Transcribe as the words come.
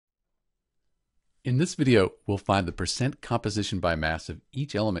In this video, we'll find the percent composition by mass of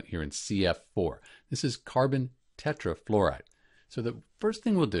each element here in CF4. This is carbon tetrafluoride. So the first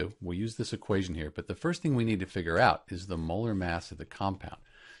thing we'll do, we'll use this equation here, but the first thing we need to figure out is the molar mass of the compound.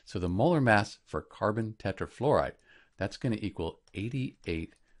 So the molar mass for carbon tetrafluoride, that's going to equal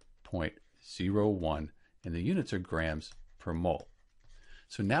 88.01, and the units are grams per mole.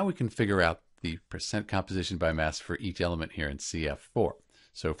 So now we can figure out the percent composition by mass for each element here in CF4.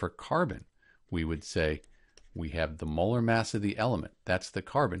 So for carbon, we would say we have the molar mass of the element. That's the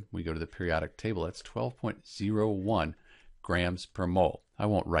carbon. We go to the periodic table. That's 12.01 grams per mole. I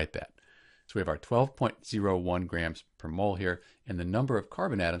won't write that. So we have our 12.01 grams per mole here, and the number of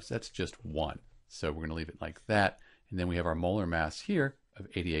carbon atoms, that's just 1. So we're going to leave it like that. And then we have our molar mass here of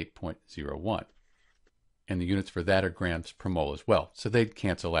 88.01. And the units for that are grams per mole as well. So they'd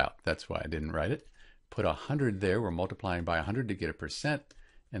cancel out. That's why I didn't write it. Put 100 there. We're multiplying by 100 to get a percent.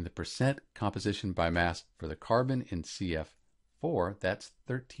 And the percent composition by mass for the carbon in CF4, that's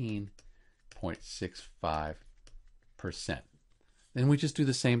 13.65%. Then we just do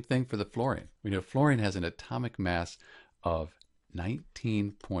the same thing for the fluorine. We know fluorine has an atomic mass of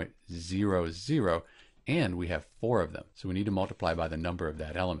 19.00, and we have 4 of them. So we need to multiply by the number of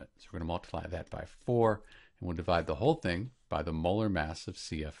that element. So we're going to multiply that by 4, and we'll divide the whole thing by the molar mass of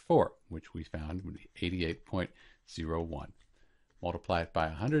CF4, which we found would be 88.01. Multiply it by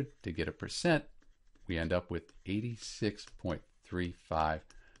 100 to get a percent. We end up with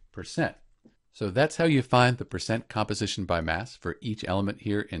 86.35%. So that's how you find the percent composition by mass for each element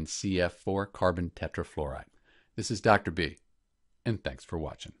here in CF4 carbon tetrafluoride. This is Dr. B, and thanks for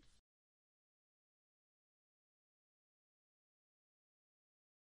watching.